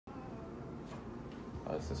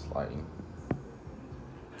It's just lighting.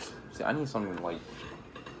 See, I need something like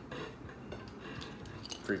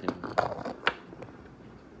freaking.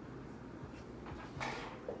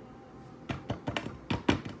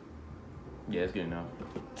 Yeah, it's good enough.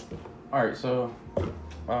 All right, so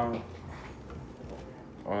oh,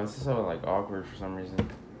 this is so like awkward for some reason.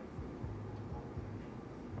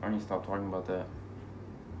 I need to stop talking about that.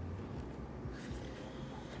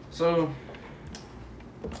 So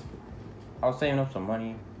I was saving up some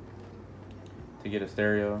money to get a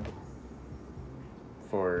stereo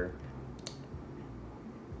for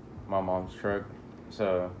my mom's truck.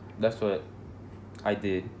 So that's what I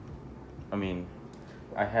did. I mean,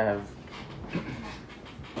 I have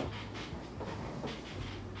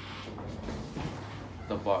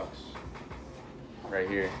the box right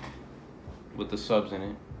here with the subs in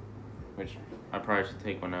it, which I probably should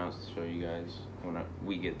take one out to show you guys when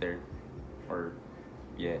we get there, or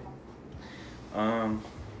yeah.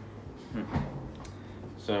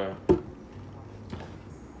 So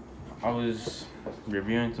I was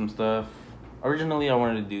reviewing some stuff. Originally, I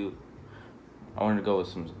wanted to go with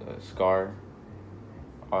some Scar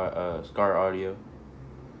audio,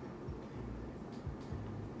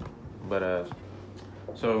 but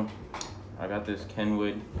so I got this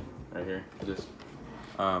Kenwood right here. This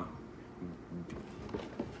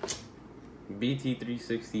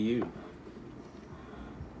BT360U.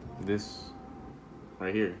 This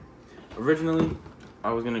right here. Originally,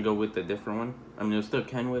 I was gonna go with a different one. I mean, it was still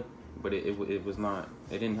Kenwood, but it was not.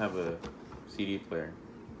 It didn't have a CD player.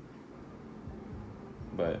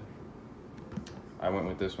 But I went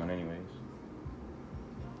with this one anyways.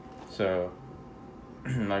 So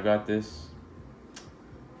I got this,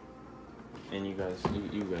 and you guys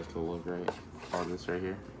can look right. All this right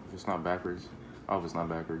here. If it's not backwards, I hope it's not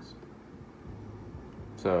backwards.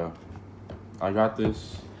 So I got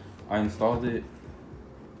this. I installed it,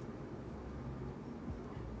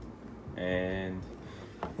 and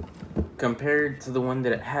compared to the one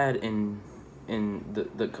that it had in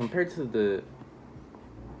the compared to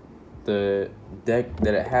the deck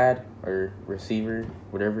that it had, or receiver,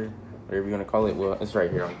 whatever you're gonna call it. Well, it's right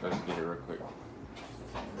here. I'll just get it real quick.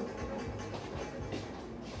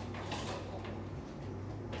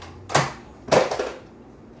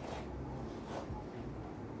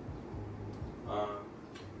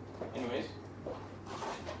 Anyways,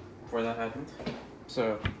 before that happened,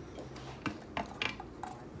 so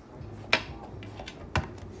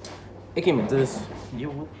it came with this. Yo,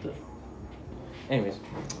 what the? Anyways,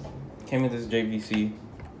 came with this JVC.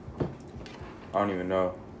 I don't even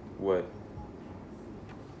know what.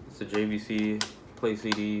 It's a JVC, play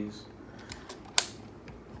CDs.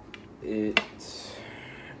 It's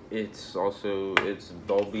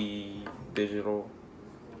Dolby Digital.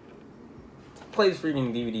 Plays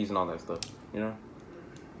freaking DVDs and all that stuff, you know?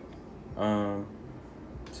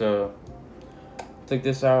 So took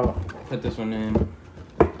this out, put this one in.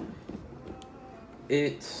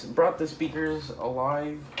 It brought the speakers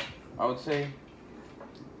alive, I would say.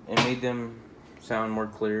 It made them sound more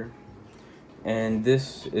clear. And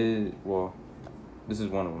this is one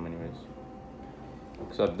of them anyways.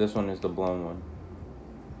 Except this one is the blown one.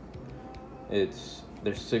 There's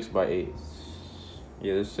 6x8s.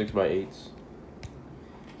 Yeah, there's 6x8s.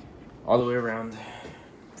 All the way around,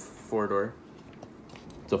 4-door.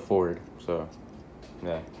 It's a Ford, so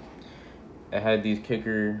yeah. It had these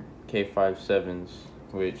Kicker K57s,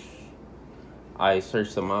 which I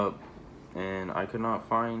searched them up, and I could not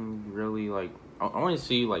find really, like, I want to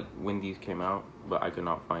see like when these came out, but I could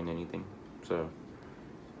not find anything. So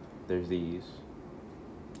there's these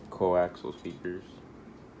coaxial speakers.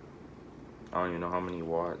 I don't even know how many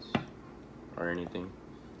watts or anything,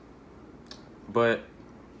 but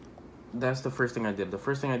that's the first thing I did. The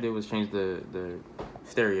first thing I did was change the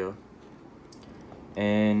stereo,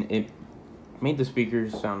 and it made the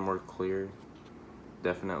speakers sound more clear.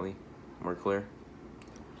 Definitely more clear.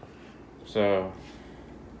 So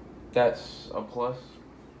that's a plus.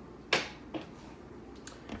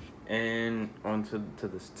 And on to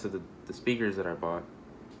the speakers that I bought,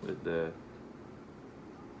 with the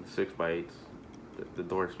 6x8s, the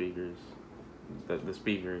door speakers, the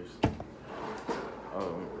speakers.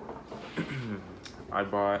 I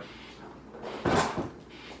bought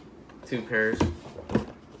 2 pairs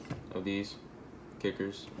of these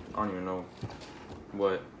Kickers. I don't even know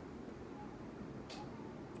what.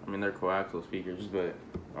 I mean, they're coaxial speakers, but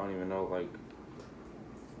I don't even know, like,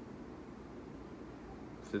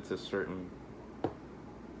 if it's a certain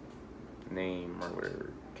name or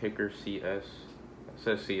whatever. Kicker CS. It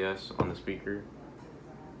says CS on the speaker.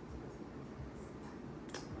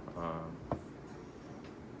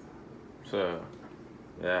 So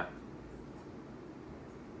Yeah.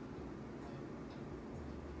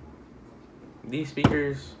 These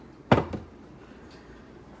speakers,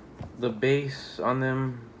 the bass on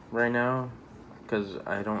them right now, because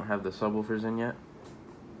I don't have the subwoofers in yet.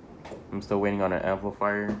 I'm still waiting on an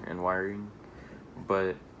amplifier and wiring.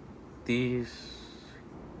 But these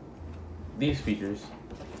speakers,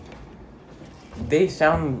 they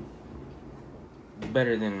sound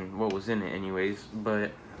better than what was in it anyways,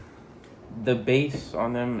 but the bass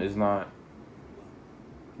on them is not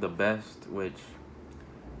the best, which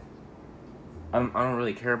I don't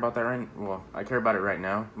really care about that right. Well, I care about it right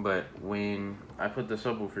now, but when I put the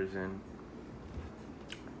subwoofers in,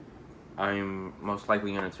 I'm most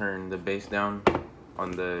likely gonna turn the bass down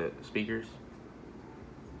on the speakers,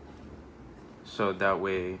 so that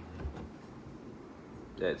way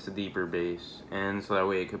it's a deeper bass, and so that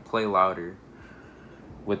way it could play louder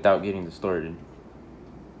without getting distorted.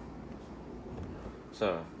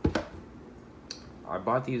 So I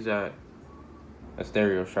bought these at a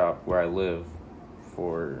stereo shop where I live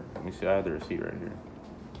for, let me see, I have the receipt right here,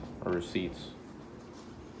 or receipts.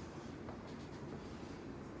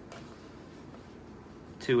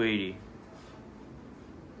 $280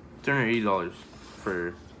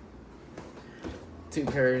 for 2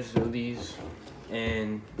 pairs of these,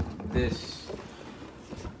 and this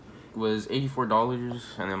was $84,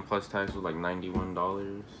 and then plus tax was like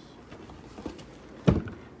 $91.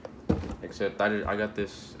 Except I got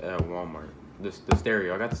this at Walmart. The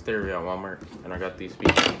stereo. I got the stereo at Walmart, and I got these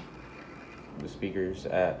speakers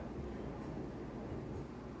at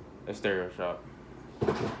a stereo shop.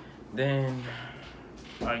 Then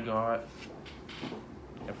I got,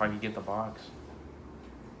 if I could get the box,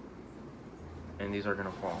 and these are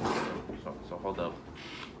gonna fall. So hold up.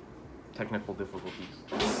 Technical difficulties.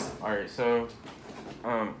 All right, so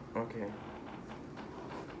okay.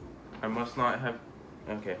 I must not have.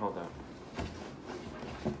 Okay, hold up.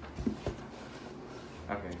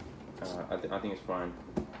 Okay, I think it's fine.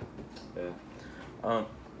 Yeah.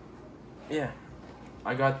 Yeah,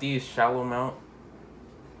 I got these shallow mount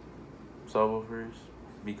subwoofers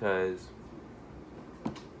because,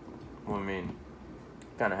 well, I mean,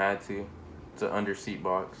 kind of had to. It's an under seat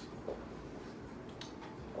box.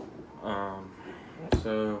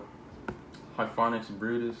 So Hyphonics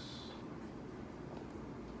Brutus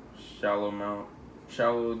shallow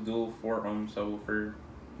dual 4-ohm subwoofer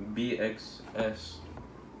BXS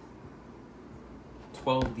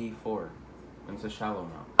 12D4. And it's a shallow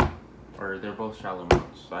mount, or they're both shallow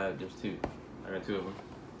mounts. There's two. I got 2 of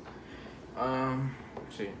them.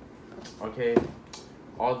 Let's see. Okay,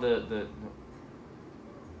 all the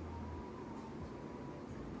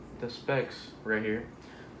specs right here.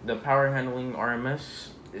 The power handling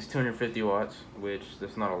RMS is 250 watts, which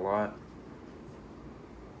that's not a lot.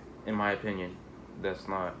 In my opinion, that's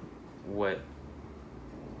not what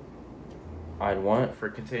I'd want for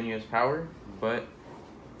continuous power, but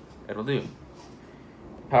it'll do.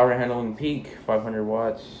 Power handling peak, 500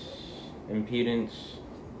 watts. Impedance,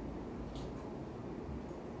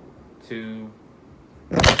 2.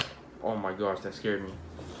 Oh my gosh, that scared me.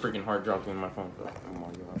 Freaking hard dropped in my phone. Oh my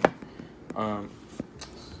gosh.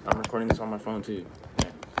 I'm recording this on my phone too.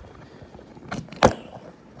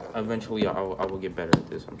 Eventually, I will get better at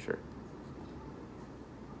this, I'm sure.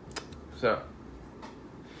 So,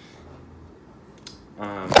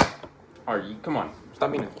 come on,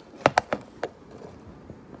 stop being.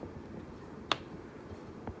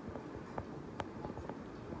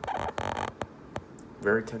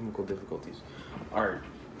 Very technical difficulties. Alright,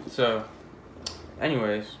 so,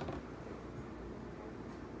 anyways,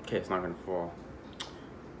 okay, it's not gonna fall.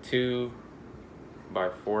 2 by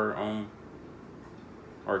 4 ohm,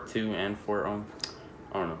 or 2 and 4 ohm,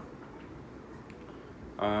 I don't know.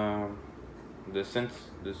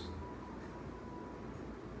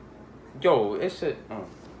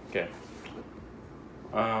 Okay.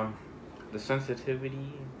 The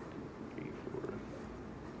sensitivity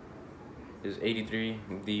is 83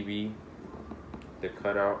 dB. The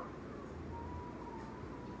cutout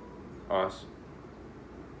os.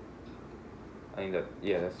 I think that,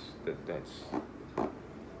 yeah, that's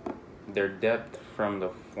their depth from the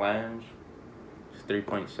flange is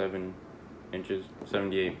 3.7 inches,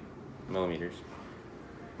 78 millimeters.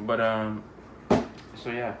 But so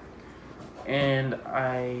yeah, and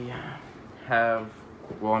I'm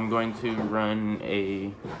going to run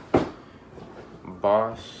a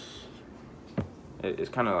Boss. It's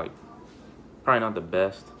kind of like probably not the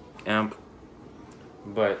best amp,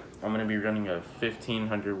 but I'm gonna be running a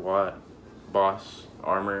 1500 watt Boss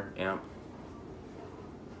Armor amp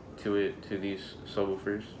to these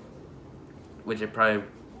subwoofers, which it probably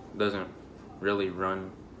doesn't really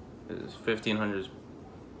run It's 1500 is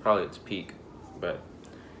probably its peak, but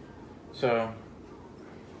so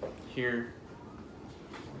here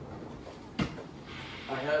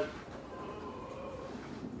I have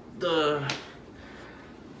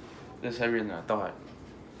this heavier than I thought,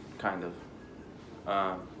 kind of.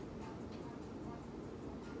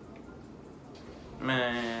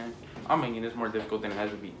 Man, I'm making this more difficult than it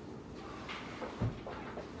has to be.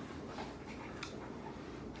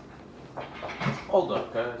 Hold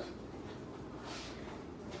up, guys.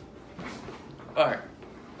 Alright.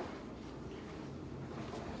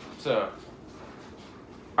 So,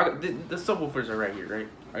 I got the subwoofers are right here, right?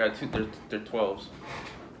 I got two, they're 12s.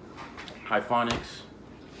 Hyphonics.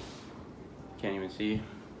 Can't even see.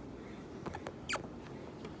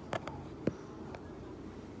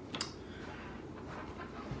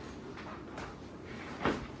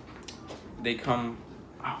 They come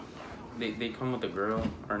with a grill,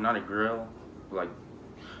 or not a grill, like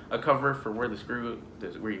a cover for where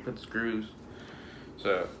where you put the screws.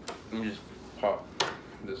 So let me just pop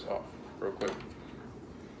this off real quick.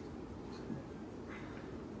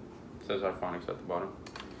 It says Hyphonics at the bottom.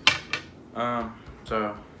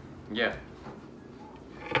 So yeah.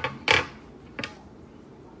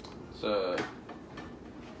 So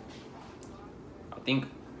I think,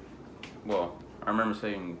 well, I remember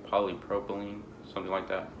saying polypropylene, something like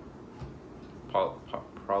that. I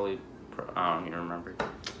don't even remember.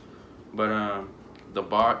 But the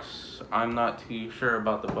box, I'm not too sure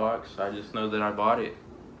about the box. I just know that I bought it.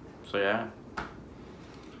 So yeah.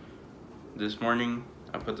 This morning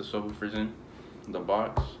I put the subwoofers in the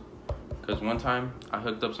box, because one time I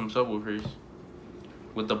hooked up some subwoofers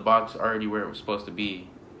with the box already where it was supposed to be,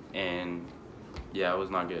 and yeah, it was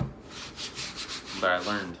not good. But I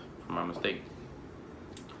learned from my mistake.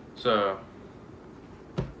 So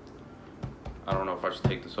I don't know if I should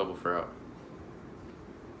take the subwoofer out.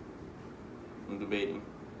 I'm debating.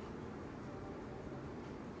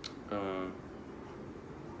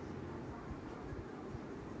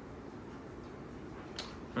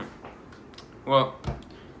 Well,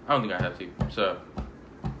 I don't think I have to.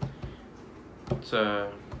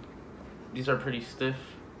 So these are pretty stiff.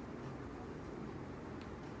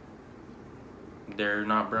 They're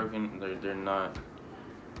not broken. They're not.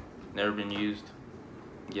 Never been used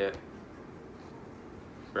yet.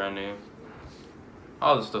 Brand new.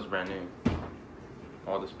 All this stuff's brand new.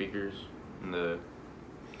 All the speakers and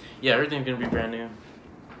everything's gonna be brand new,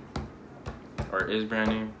 or is brand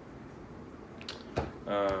new.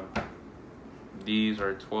 These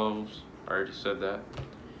are 12s. I already said that.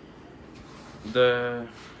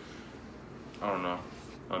 I don't know,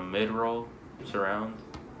 a mid-roll surround.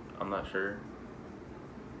 I'm not sure.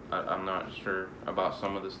 I'm not sure about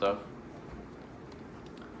some of the stuff,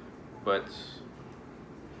 but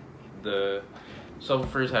the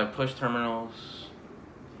subwoofers have push terminals.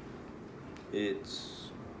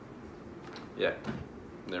 Yeah,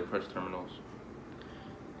 they're push terminals,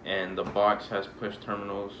 and the box has push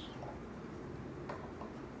terminals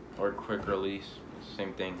or quick release.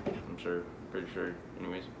 Same thing, I'm sure, pretty sure.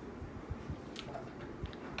 Anyways,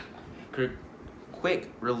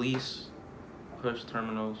 quick release push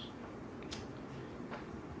terminals.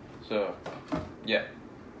 So yeah,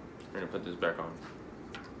 we're gonna put this back on.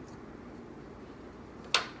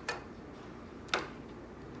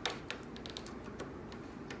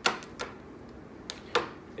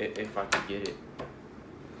 If I could get it.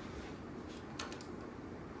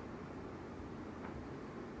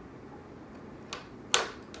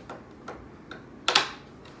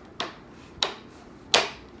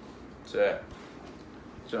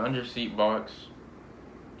 So under seat box,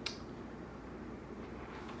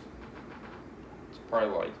 it's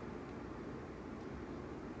probably like,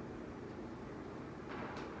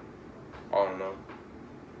 I don't know.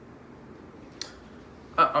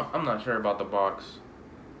 I'm not sure about the box,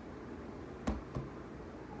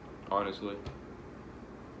 honestly,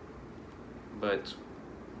 but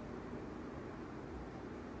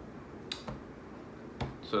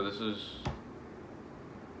so this is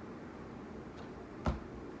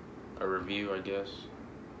a review, I guess,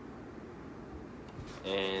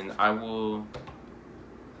 and I will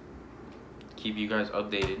keep you guys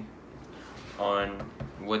updated on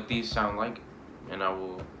what these sound like, and I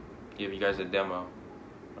will give you guys a demo,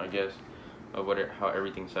 I guess, of how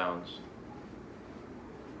everything sounds.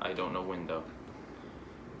 I don't know when though.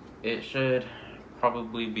 It should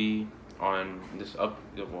probably be on this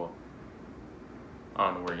well, I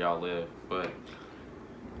don't know where y'all live, but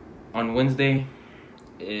on Wednesday,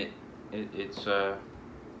 it's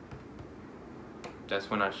that's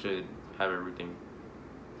when I should have everything,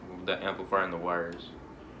 the amplifier and the wires.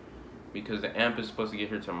 because the amp is supposed to get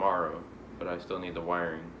here tomorrow, but I still need the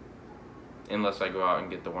wiring. Unless I go out and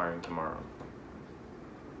get the wiring tomorrow.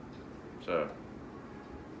 So,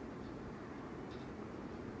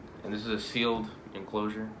 and this is a sealed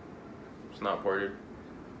enclosure. It's not ported.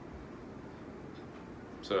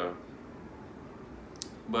 So,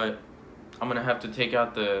 but I'm gonna have to take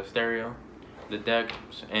out the stereo, the decks,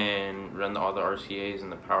 and run all the RCAs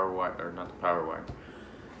and the power wire, or not the power wire,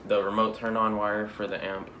 the remote turn on wire for the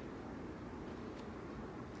amp.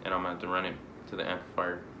 And I'm gonna have to run it to the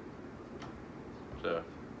amplifier. So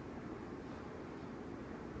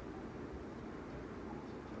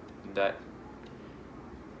that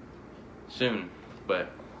soon,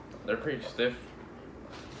 but they're pretty stiff.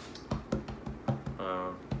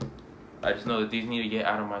 I just know that these need to get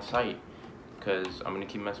out of my sight because I'm gonna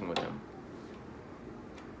keep messing with them.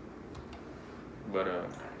 But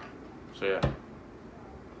so yeah,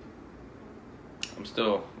 I'm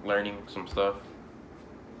still learning some stuff,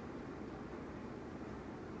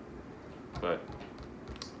 but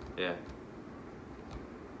yeah.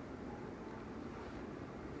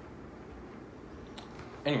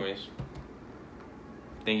 Anyways,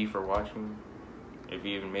 thank you for watching. If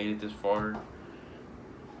you even made it this far,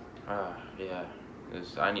 yeah,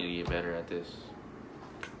 I need to get better at this.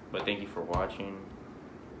 But thank you for watching.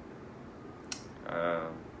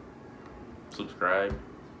 Subscribe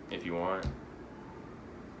if you want,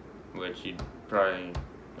 which you'd probably,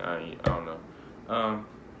 I don't know.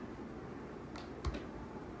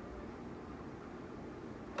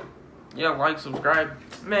 Yeah, like, subscribe,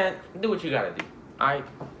 man. Do what you gotta do.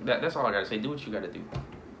 That's all I gotta say. Do what you gotta do.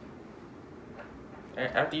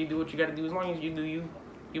 After you do what you gotta do, as long as you do you,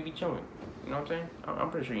 you'll be chilling. You know what I'm saying? I'm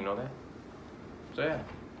pretty sure you know that. So yeah.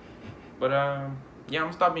 But yeah, I'm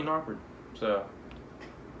gonna stop being awkward. So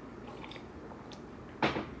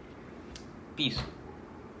peace.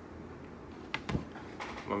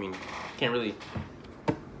 I mean, can't really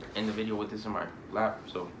end the video with this in my lap,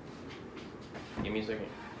 so give me a second.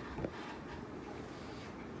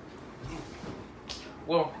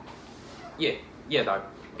 Well, yeah, dog.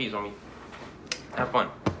 Peace on me. Have fun.